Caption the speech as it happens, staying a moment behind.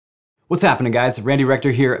What's happening, guys? Randy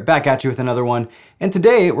Rector here, back at you with another one. And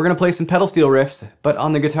today we're gonna play some Pedalsteel riffs, but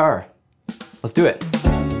on the guitar. Let's do it.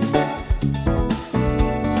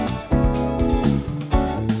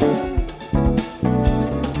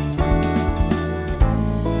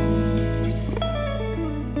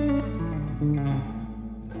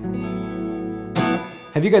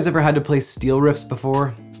 Have you guys ever had to play steel riffs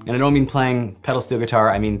before? And I don't mean playing pedal steel guitar,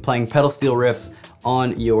 I mean playing pedal steel riffs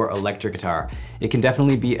on your electric guitar. It can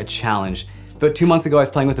definitely be a challenge. But 2 months ago I was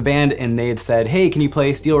playing with a band and they had said, hey, can you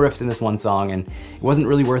play steel riffs in this one song? And it wasn't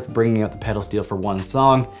really worth bringing out the pedal steel for one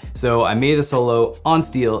song. So I made a solo on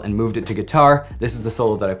steel and moved it to guitar. This is the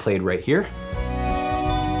solo that I played right here.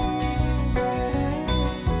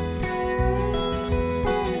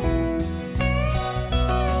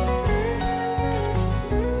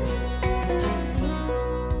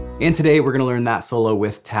 And today we're gonna learn that solo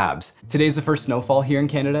with tabs. Today's the first snowfall here in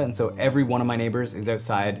Canada, and so every one of my neighbors is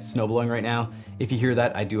outside snowblowing right now. If you hear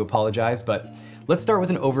that, I do apologize, but let's start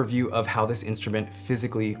with an overview of how this instrument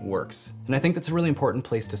physically works. And I think that's a really important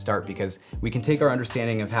place to start because we can take our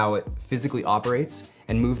understanding of how it physically operates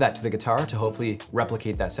and move that to the guitar to hopefully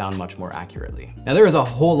replicate that sound much more accurately. Now there is a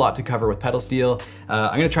whole lot to cover with Pedalsteel.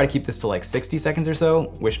 I'm gonna try to keep this to like 60 seconds or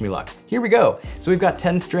so. Wish me luck. Here we go. So we've got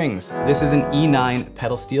 10 strings. This is an E9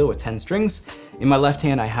 Pedalsteel with 10 strings. In my left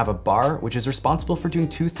hand, I have a bar, which is responsible for doing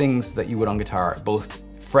two things that you would on guitar, both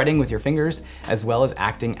fretting with your fingers, as well as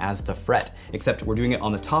acting as the fret, except we're doing it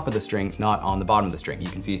on the top of the string, not on the bottom of the string. You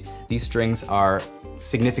can see these strings are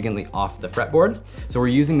significantly off the fretboard, so we're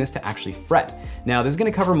using this to actually fret. Now, this is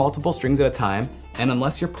gonna cover multiple strings at a time, and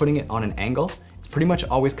unless you're putting it on an angle, it's pretty much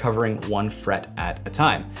always covering one fret at a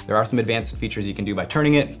time. There are some advanced features you can do by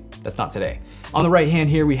turning it. That's not today. On the right hand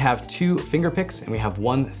here, we have 2 finger picks and we have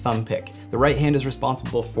 1 thumb pick. The right hand is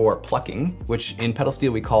responsible for plucking, which in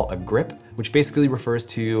Pedalsteel we call a grip, which basically refers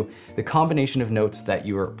to the combination of notes that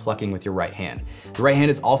you are plucking with your right hand. The right hand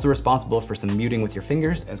is also responsible for some muting with your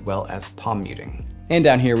fingers as well as palm muting. And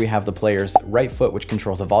down here we have the player's right foot, which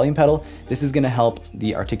controls a volume pedal. This is gonna help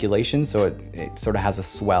the articulation, so it sort of has a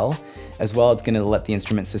swell. As well, it's gonna let the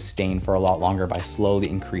instrument sustain for a lot longer by slowly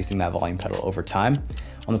increasing that volume pedal over time.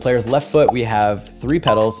 On the player's left foot, we have 3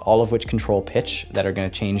 pedals, all of which control pitch that are gonna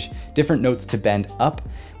change different notes to bend up.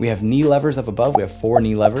 We have knee levers up above. We have 4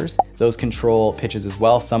 knee levers. Those control pitches as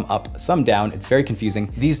well, some up, some down. It's very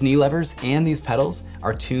confusing. These knee levers and these pedals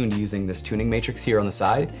are tuned using this tuning matrix here on the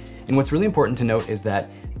side. And what's really important to note is that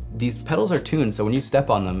these pedals are tuned, so when you step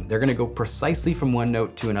on them, they're gonna go precisely from one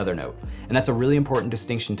note to another note. And that's a really important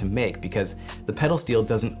distinction to make because the pedal steel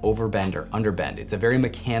doesn't overbend or underbend. It's a very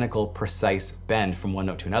mechanical, precise bend from one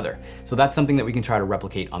note to another. So that's something that we can try to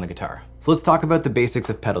replicate on the guitar. So let's talk about the basics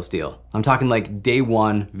of pedal steel. I'm talking like day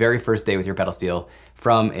one, very first day with your pedal steel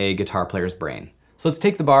from a guitar player's brain. So let's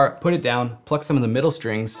take the bar, put it down, pluck some of the middle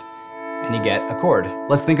strings, and you get a chord.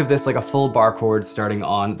 Let's think of this like a full bar chord starting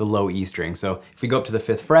on the low E string. So if we go up to the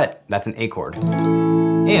 5th fret, that's an A chord.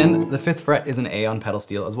 And the 5th fret is an A on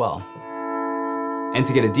Pedalsteel as well. And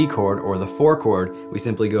to get a D chord or the 4 chord, we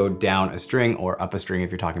simply go down a string or up a string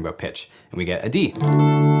if you're talking about pitch, and we get a D.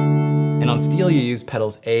 And on steel, you use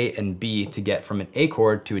pedals A and B to get from an A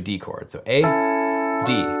chord to a D chord. So A,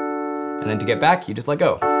 D. And then to get back, you just let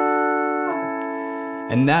go.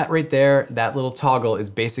 And that right there, that little toggle is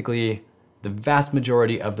basically the vast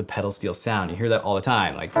majority of the Pedalsteel sound. You hear that all the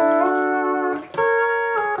time, like.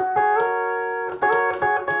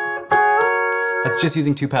 That's just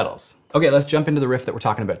using 2 pedals. Okay, let's jump into the riff that we're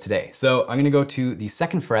talking about today. So I'm gonna go to the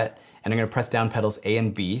 2nd fret and I'm gonna press down pedals A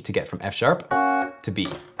and B to get from F sharp to B.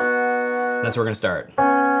 And that's where we're gonna start.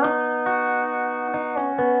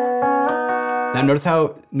 Now notice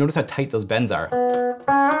how tight those bends are.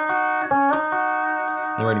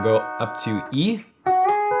 Then we're gonna go up to E.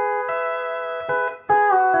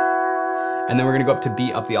 And then we're gonna go up to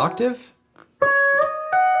B up the octave.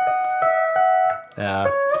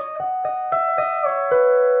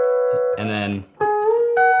 And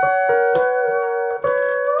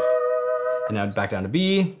now back down to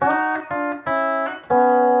B.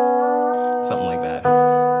 Something like that.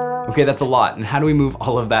 Okay, that's a lot. And how do we move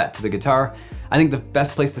all of that to the guitar? I think the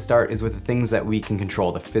best place to start is with the things that we can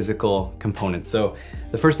control, the physical components. So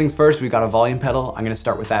the first things first, we've got a volume pedal. I'm gonna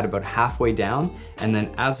start with that about halfway down. And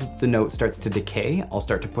then as the note starts to decay, I'll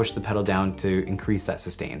start to push the pedal down to increase that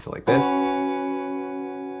sustain. So like this.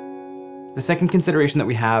 The second consideration that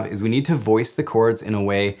we have is we need to voice the chords in a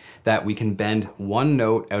way that we can bend one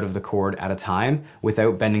note out of the chord at a time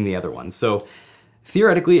without bending the other one. So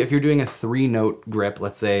theoretically, if you're doing a 3-note grip,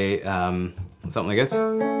 let's say something like this,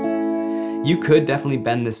 you could definitely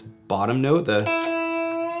bend this bottom note,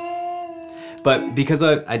 But because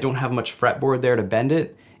I don't have much fretboard there to bend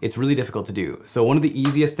it, it's really difficult to do. So one of the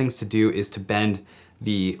easiest things to do is to bend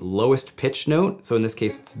the lowest pitch note. So in this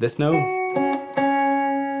case, it's this note.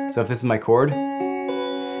 So if this is my chord,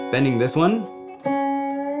 bending this one,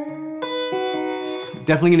 it's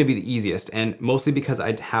definitely gonna be the easiest, and mostly because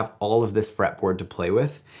I have all of this fretboard to play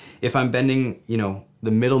with. If I'm bending, you know,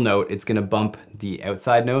 the middle note, it's gonna bump the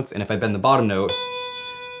outside notes, and if I bend the bottom note,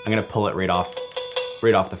 I'm gonna pull it right off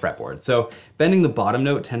the fretboard. So bending the bottom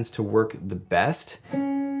note tends to work the best.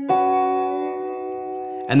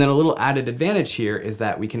 And then a little added advantage here is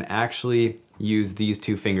that we can actually use these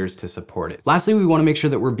two fingers to support it. Lastly, we wanna make sure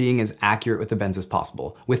that we're being as accurate with the bends as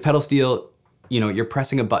possible. With pedal steel, you know, you're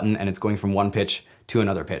pressing a button and it's going from one pitch to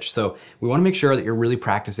another pitch. So we wanna make sure that you're really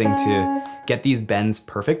practicing to get these bends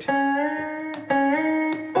perfect.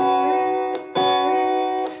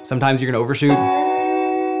 Sometimes you're gonna overshoot,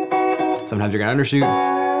 sometimes you're gonna undershoot.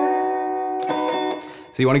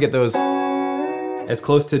 So you wanna get those as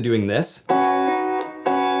close to doing this.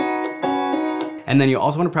 And then you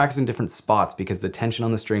also want to practice in different spots because the tension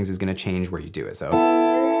on the strings is going to change where you do it. So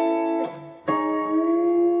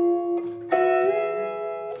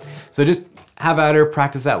just have at her,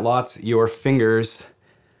 practice that lots. Your fingers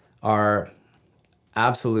are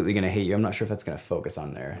absolutely going to hate you. I'm not sure if that's going to focus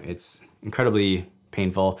on there. It's incredibly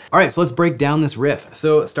painful. All right, so let's break down this riff.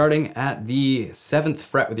 So starting at the 7th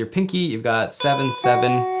fret with your pinky, you've got 7,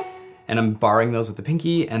 7, and I'm barring those with the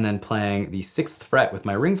pinky and then playing the 6th fret with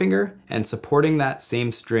my ring finger and supporting that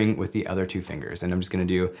same string with the other 2 fingers. And I'm just gonna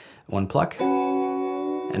do 1 pluck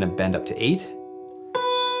and a bend up to 8.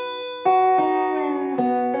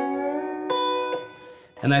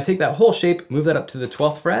 And then I take that whole shape, move that up to the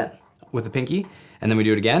 12th fret with the pinky, and then we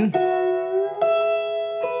do it again.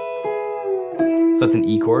 So that's an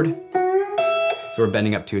E chord. So we're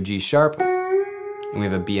bending up to a G sharp, and we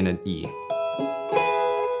have a B and an E.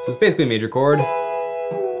 So it's basically a major chord,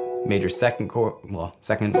 major second chord, well,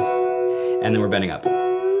 second, and then we're bending up.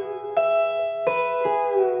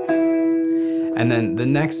 And then the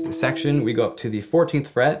next section, we go up to the 14th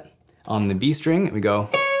fret on the B string, we go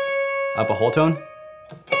up a whole tone,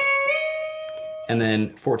 and then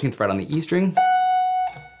 14th fret on the E string,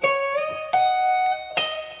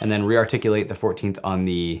 and then re-articulate the 14th on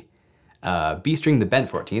the B string, the bent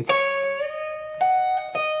 14th,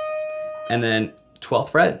 and then 12th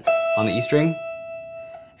fret on the E string,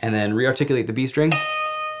 and then re-articulate the B string,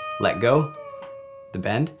 let go, the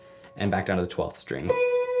bend, and back down to the 12th string.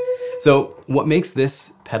 So what makes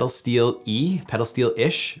this pedal steel E, pedal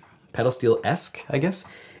steel-ish, pedal steel-esque, I guess,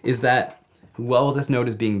 is that while this note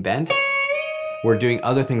is being bent, we're doing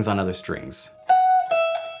other things on other strings.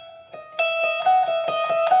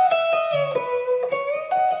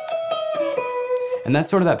 And that's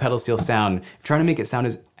sort of that pedal steel sound, trying to make it sound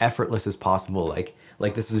as effortless as possible.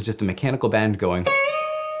 Like this is just a mechanical bend going,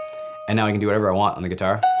 and now I can do whatever I want on the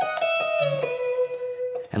guitar.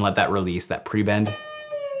 And let that release, that pre-bend,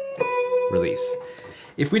 release.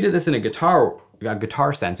 If we did this in a guitar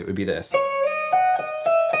sense, it would be this.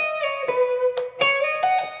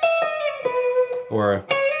 Or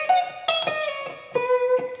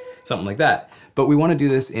something like that. But we want to do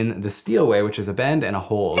this in the steel way, which is a bend and a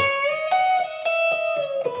hold.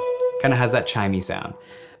 Kind of has that chimey sound.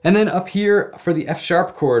 And then up here for the F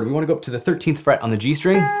sharp chord, we want to go up to the 13th fret on the G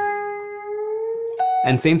string.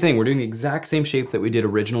 And same thing, we're doing the exact same shape that we did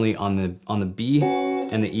originally on the B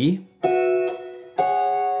and the E.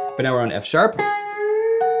 But now we're on F sharp.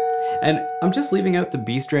 And I'm just leaving out the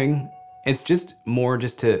B string. It's just more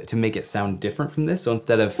just to make it sound different from this. So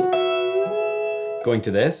instead of going to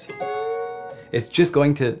this, it's just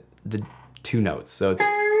going to the 2 notes. So it's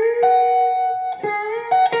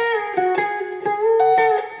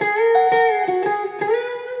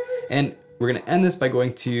and we're gonna end this by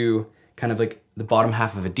going to kind of like the bottom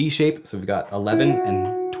half of a D shape. So we've got 11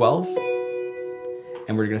 and 12.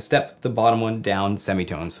 And we're gonna step the bottom one down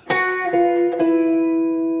semitones.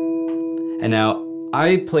 And now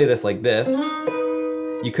I play this like this.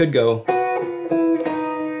 You could go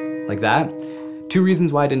like that. 2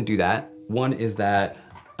 reasons why I didn't do that. One is that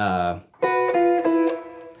I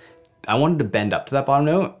wanted to bend up to that bottom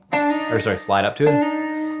note, or sorry, slide up to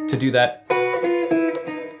it. To do that,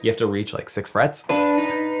 you have to reach like 6 frets.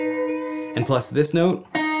 And plus this note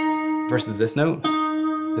versus this note,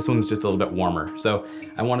 this one's just a little bit warmer. So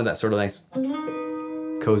I wanted that sort of nice,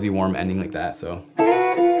 cozy, warm ending like that, so.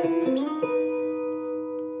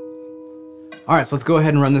 All right, so let's go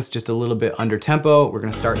ahead and run this just a little bit under tempo. We're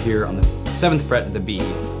gonna start here on the 7th fret of the B.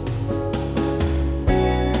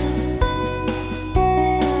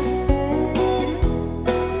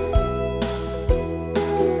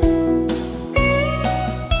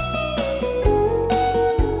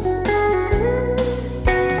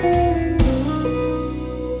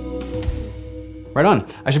 Right on.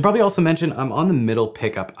 I should probably also mention I'm on the middle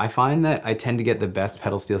pickup. I find that I tend to get the best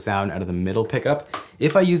pedal steel sound out of the middle pickup.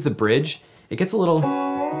 If I use the bridge, it gets a little,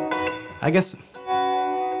 I guess,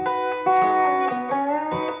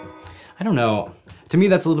 I don't know. To me,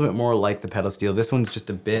 that's a little bit more like the Pedalsteel. This one's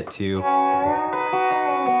just a little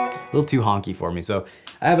too honky for me. So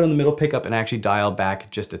I have it on the middle pickup and actually dial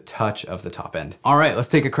back just a touch of the top end. All right, let's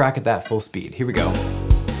take a crack at that full speed. Here we go.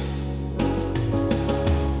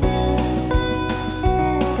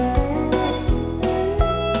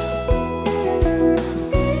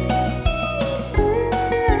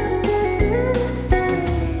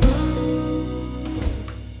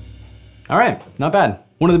 All right, not bad.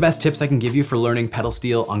 One of the best tips I can give you for learning pedal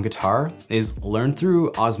steel on guitar is learn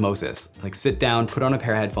through osmosis. Like sit down, put on a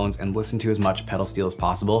pair of headphones and listen to as much pedal steel as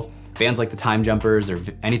possible. Bands like the Time Jumpers or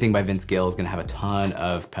anything by Vince Gill is gonna have a ton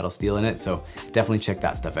of pedal steel in it, so definitely check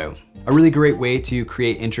that stuff out. A really great way to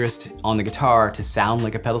create interest on the guitar to sound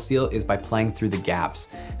like a pedal steel is by playing through the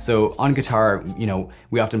gaps. So on guitar, you know,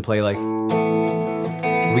 we often play like,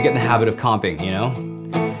 we get in the habit of comping, you know?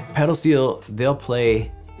 Pedal steel, they'll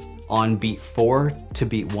play on beat 4 to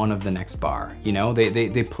beat 1 of the next bar. You know,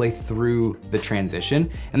 they play through the transition,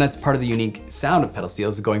 and that's part of the unique sound of pedal steel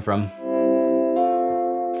is going from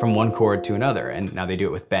one chord to another. And now they do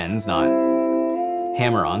it with bends, not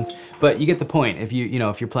hammer-ons, but you get the point. If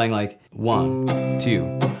if you're playing like 1,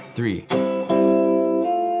 2, 3,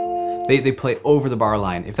 they play over the bar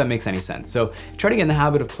line, if that makes any sense. So try to get in the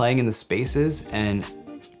habit of playing in the spaces and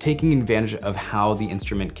taking advantage of how the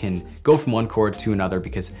instrument can go from one chord to another,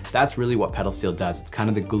 because that's really what pedal steel does. It's kind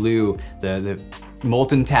of the glue, the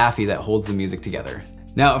molten taffy that holds the music together.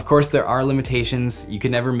 Now, of course, there are limitations. You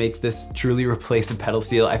can never make this truly replace a pedal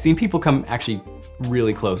steel. I've seen people come actually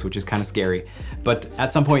really close, which is kind of scary. But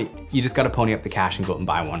at some point, you just gotta pony up the cash and go out and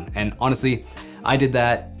buy one. And honestly, I did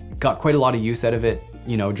that, got quite a lot of use out of it,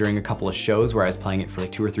 you know, during a couple of shows where I was playing it for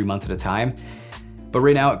like 2 or 3 months at a time. But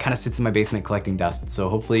right now it kind of sits in my basement collecting dust. So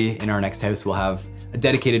hopefully in our next house, we'll have a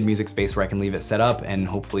dedicated music space where I can leave it set up and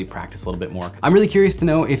hopefully practice a little bit more. I'm really curious to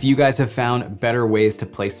know if you guys have found better ways to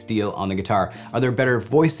play steel on the guitar. Are there better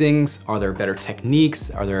voicings? Are there better techniques?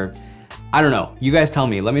 Are there, I don't know. You guys tell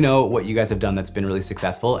me. Let me know what you guys have done that's been really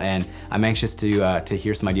successful, and I'm anxious to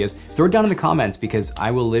hear some ideas. Throw it down in the comments because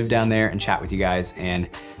I will live down there and chat with you guys, and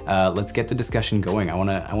let's get the discussion going. I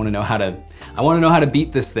wanna know how to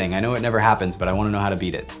beat this thing. I know it never happens, but I wanna know how to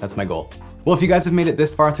beat it. That's my goal. Well, if you guys have made it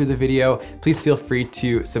this far through the video, please feel free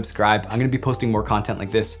to subscribe. I'm gonna be posting more content like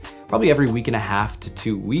this probably every 1.5 to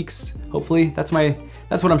 2 weeks. Hopefully, that's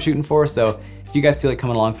what I'm shooting for. So if you guys feel like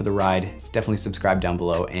coming along for the ride, definitely subscribe down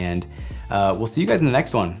below, and we'll see you guys in the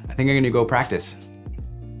next one. I think I'm gonna go practice.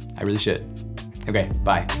 I really should. Okay,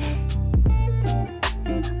 bye.